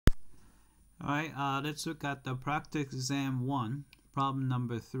Alright, let's look at the practice exam 1, problem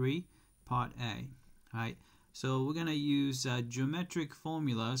number 3, part A. Alright, so we're going to use geometric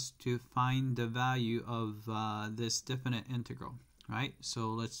formulas to find the value of this definite integral. Right, so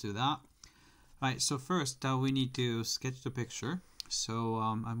let's do that. Alright, so first we need to sketch the picture. So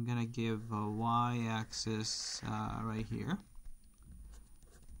I'm going to give a y-axis right here.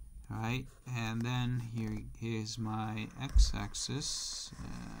 Alright, and then here's my x-axis.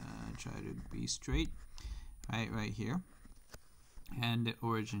 Try to be straight. Right here. And the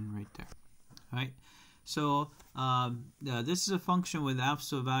origin right there. Alright, so this is a function with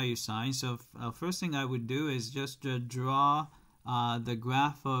absolute value sign. So first thing I would do is just draw the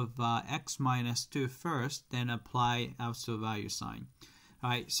graph of x minus 2 first, then apply absolute value sign.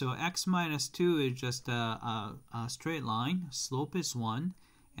 Alright, so x minus 2 is just a straight line. Slope is 1.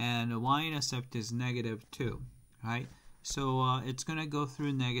 And the y-intercept is -2, right? So it's going to go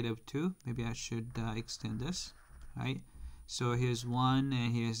through -2. Maybe I should extend this, right? So here's 1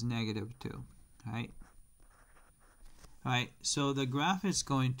 and here's -2, right? Alright, so the graph is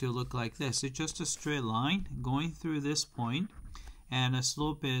going to look like this. It's just a straight line going through this point, and the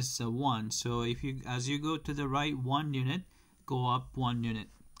slope is 1. So if as you go to the right 1 unit, go up 1 unit.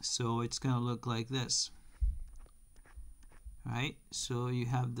 So it's going to look like this. Right, so you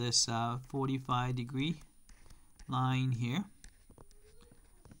have this 45-degree line here,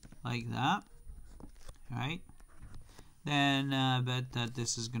 like that. Right, then I bet that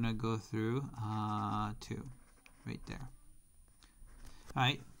this is gonna go through 2, right there.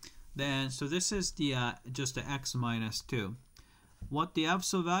 Right, then so this is the just the x minus 2. What the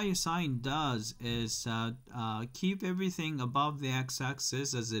absolute value sign does is keep everything above the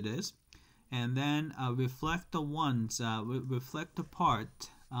x-axis as it is, and then reflect the ones, reflect the part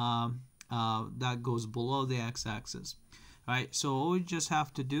that goes below the x-axis. Right, so all we just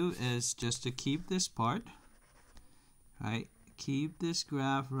have to do is just to keep this part, right, keep this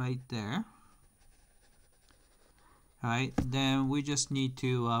graph right there. Right, then we just need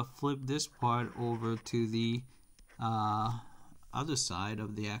to flip this part over to the other side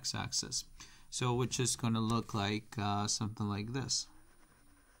of the x-axis. So which is going to look like something like this.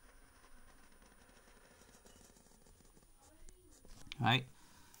 Right,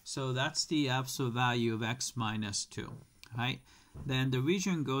 so that's the absolute value of x minus 2. Right, then the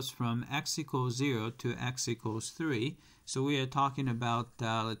region goes from x equals 0 to x equals 3. So we are talking about,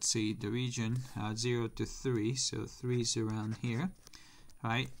 let's see, the region 0 to 3. So 3 is around here.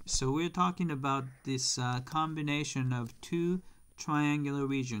 Right, so we're talking about this combination of two triangular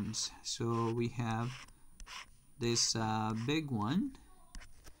regions. So we have this big one,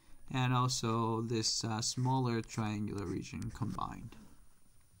 and also this smaller triangular region combined.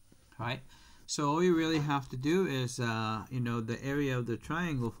 Right, so all you really have to do is the area of the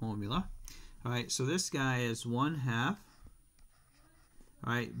triangle formula. Alright, so this guy is 1/2.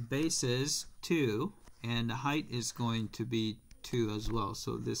 Alright, base is 2, and the height is going to be 2 as well.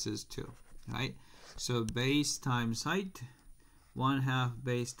 So this is 2. Right, so base times height, 1/2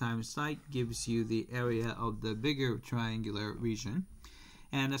 base times height gives you the area of the bigger triangular region.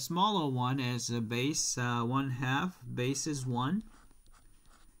 And the smaller one is a base 1/2, base is 1,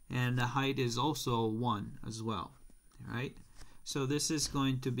 and the height is also 1 as well. Right, so this is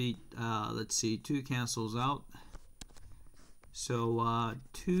going to be, let's see, 2 cancels out. So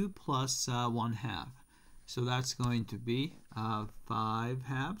 2 plus 1/2. So that's going to be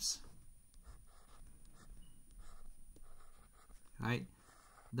 5/2. Right,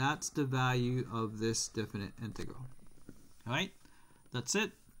 that's the value of this definite integral. Alright, that's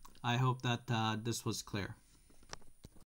it. I hope that this was clear.